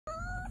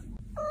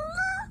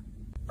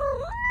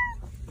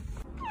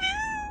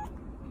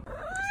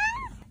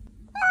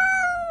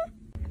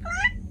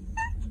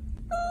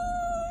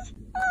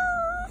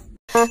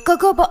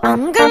그거보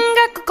안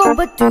간가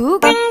그거보 두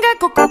갠가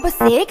그거보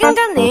세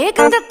갠가 네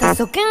갠가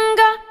다섯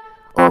갠가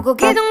오고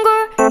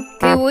기둥굴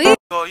기우이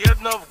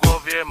jedno w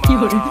głowie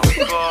mam,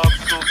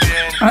 chłopcu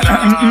piękna,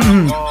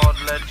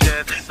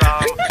 odlecieć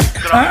sam,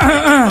 trochę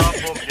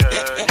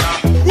zapomnienia.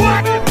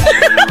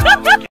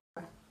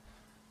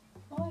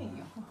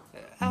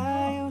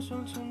 爱有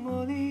双重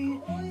魔力，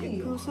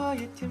也苦涩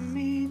也甜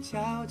蜜，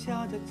悄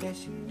悄地在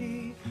心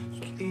里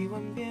说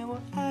10000遍我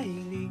爱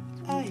你，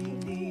爱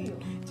你，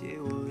借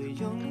我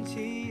勇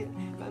气，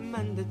慢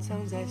慢地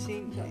藏在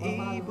心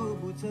里，一步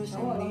步走向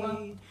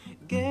你，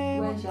给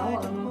我爱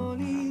的魔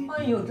力，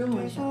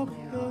对手不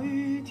犹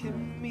豫，甜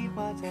蜜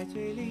化在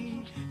嘴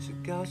里，是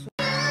告诉。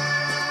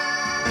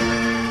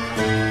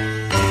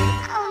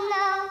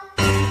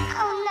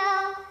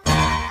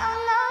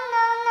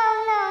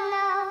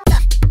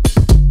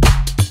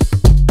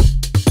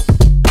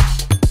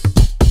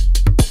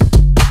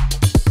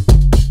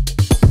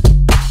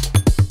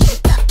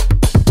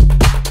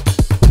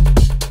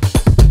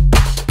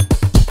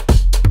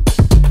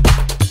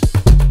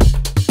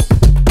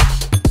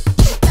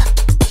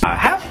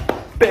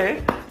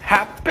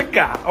Happy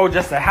guy, oh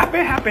just a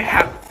happy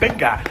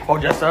guy, oh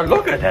just a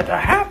look at that, a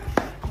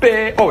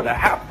happy, oh the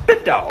happy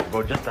dog,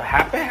 oh just a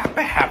happy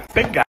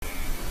guy.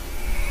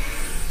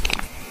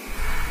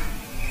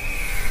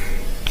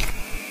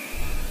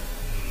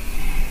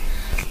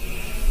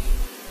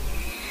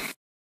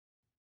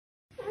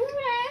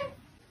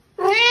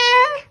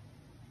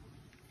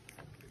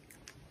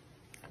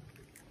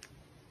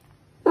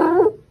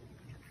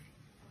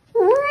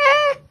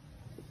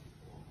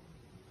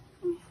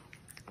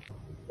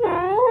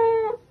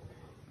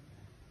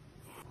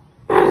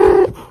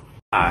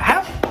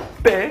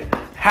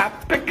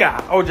 Happy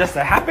guy, oh just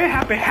a happy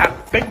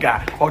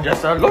guy, oh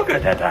just a look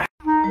at that.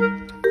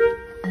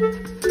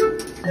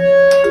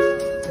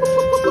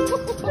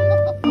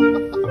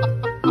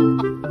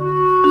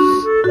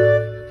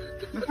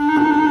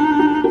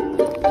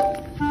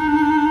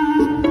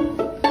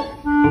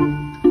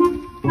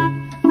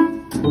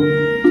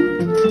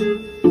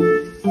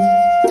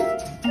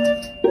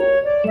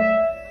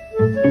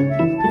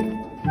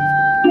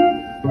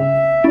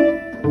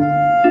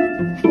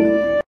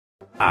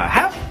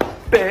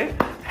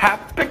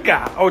 Happy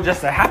guy, oh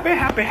just a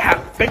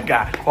happy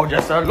guy, oh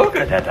just a look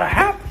at that, a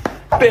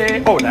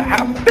happy, oh the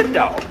happy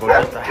dog, oh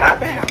just a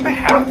happy.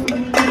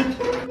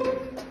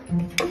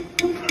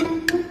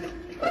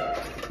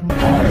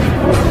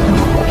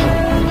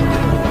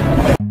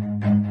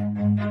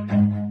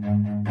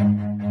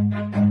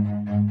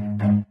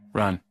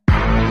 Run.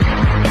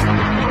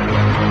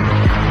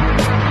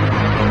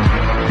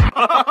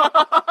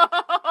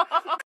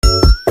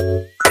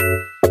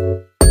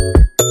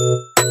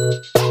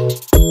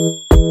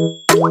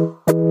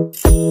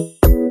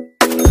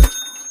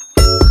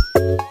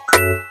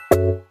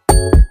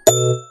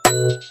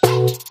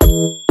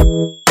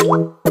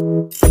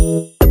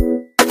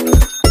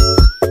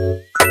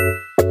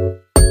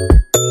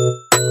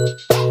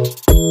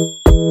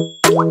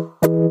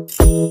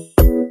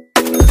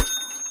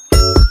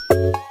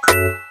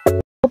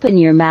 Open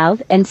your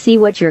mouth and see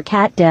what your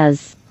cat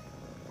does.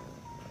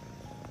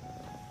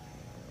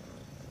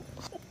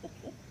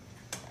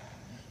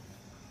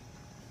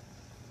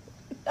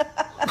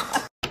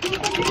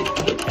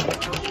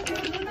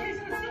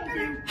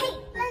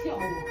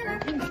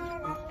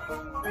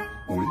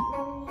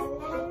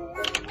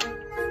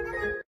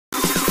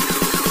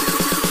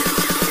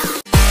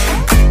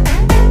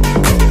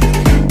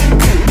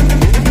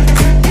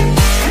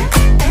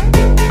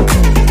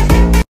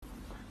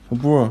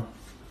 Boah.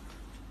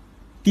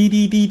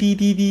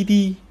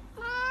 Die.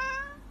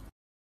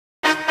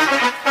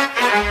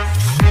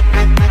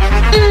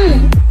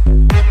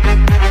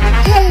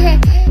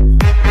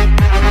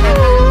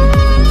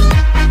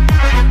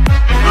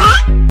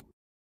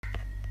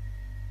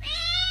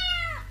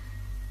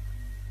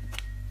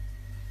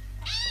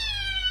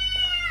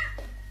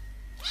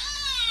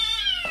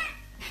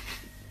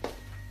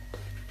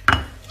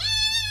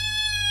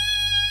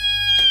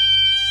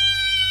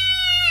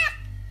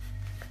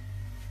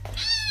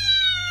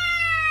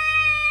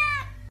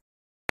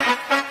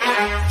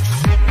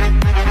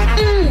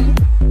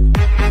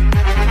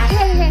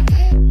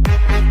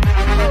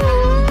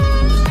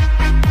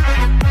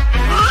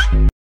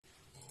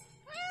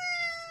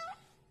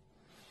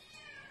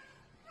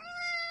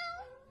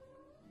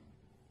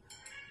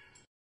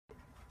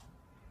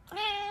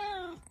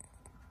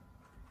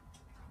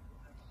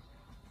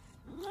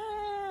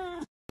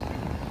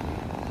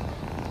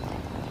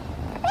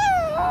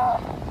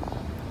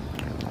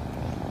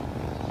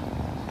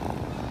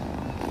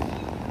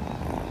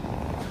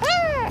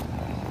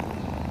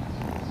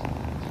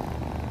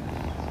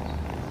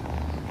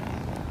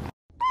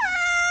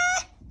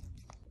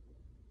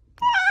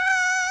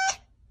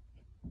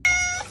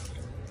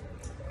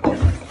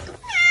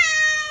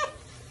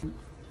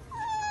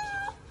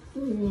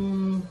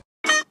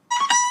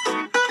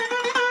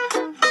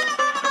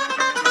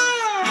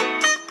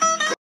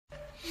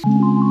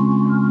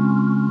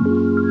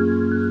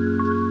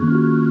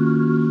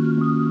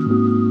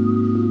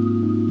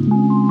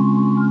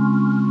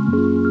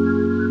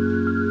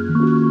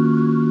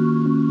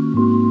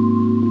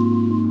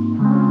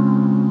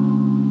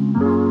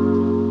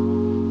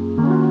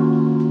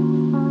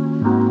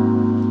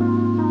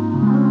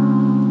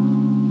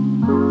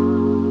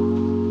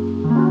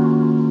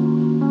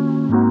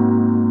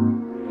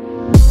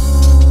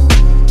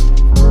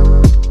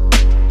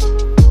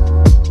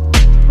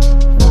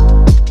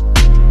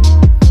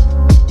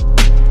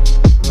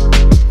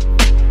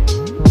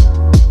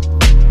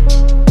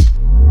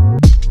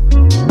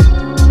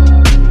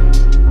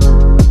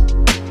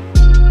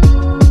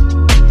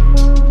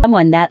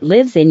 someone that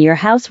lives in your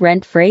house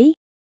rent-free?